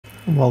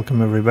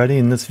Welcome everybody.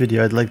 In this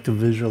video I'd like to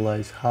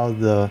visualize how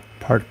the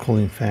part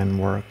cooling fan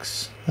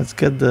works. Let's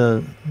get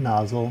the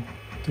nozzle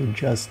to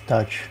just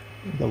touch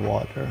the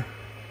water.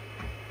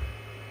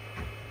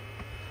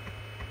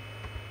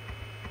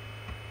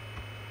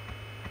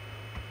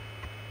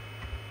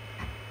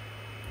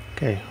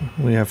 Okay,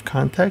 we have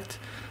contact,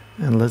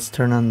 and let's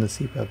turn on the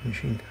CPAP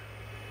machine.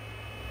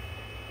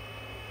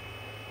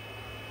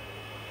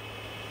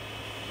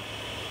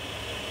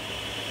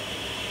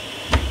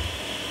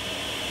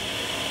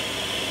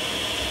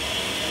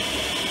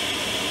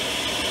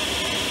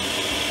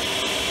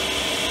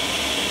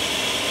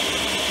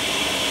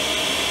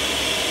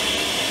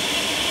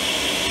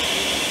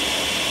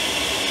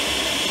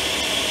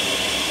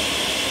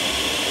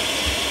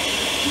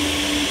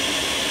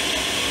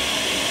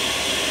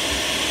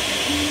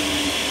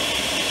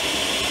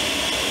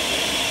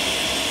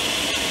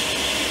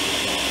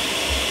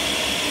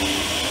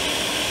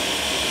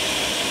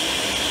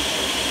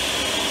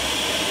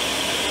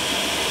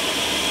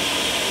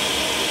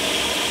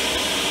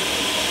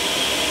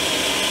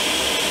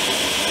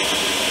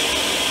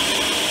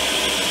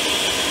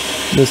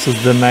 This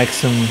is the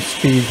maximum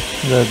speed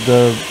that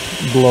the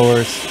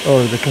blowers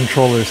or the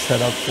controller is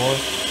set up for.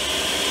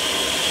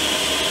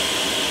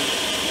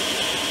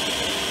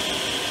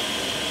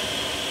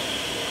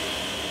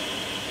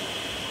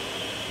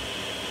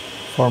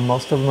 For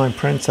most of my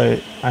prints I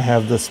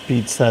have the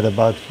speed set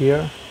about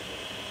here,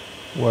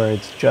 where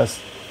it's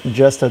just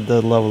at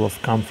the level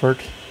of comfort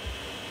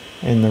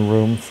in the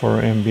room for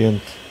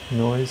ambient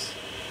noise.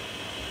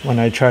 When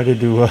I try to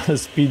do a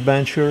speed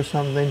bench or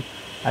something,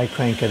 I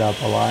crank it up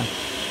a lot.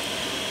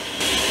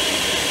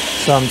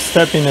 So I'm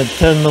stepping at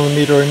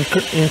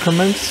 10mm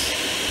increments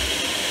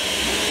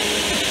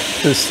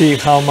to see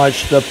how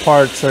much the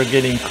parts are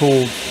getting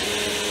cooled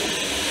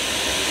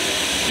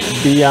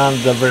beyond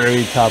the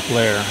very top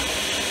layer.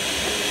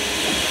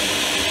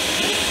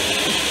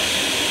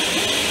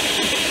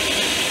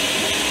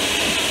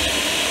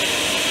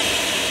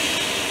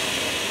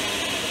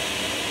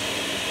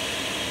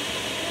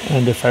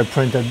 And if I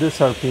print at this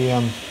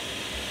RPM,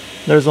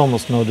 there's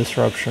almost no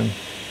disruption,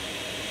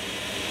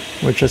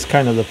 which is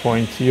kind of the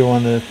point. You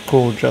want to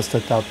cool just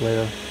the top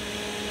layer.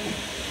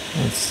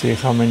 Let's see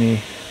how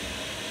many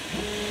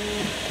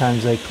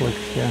times I clicked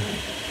here.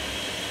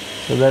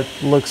 So that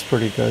looks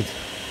pretty good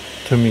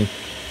to me.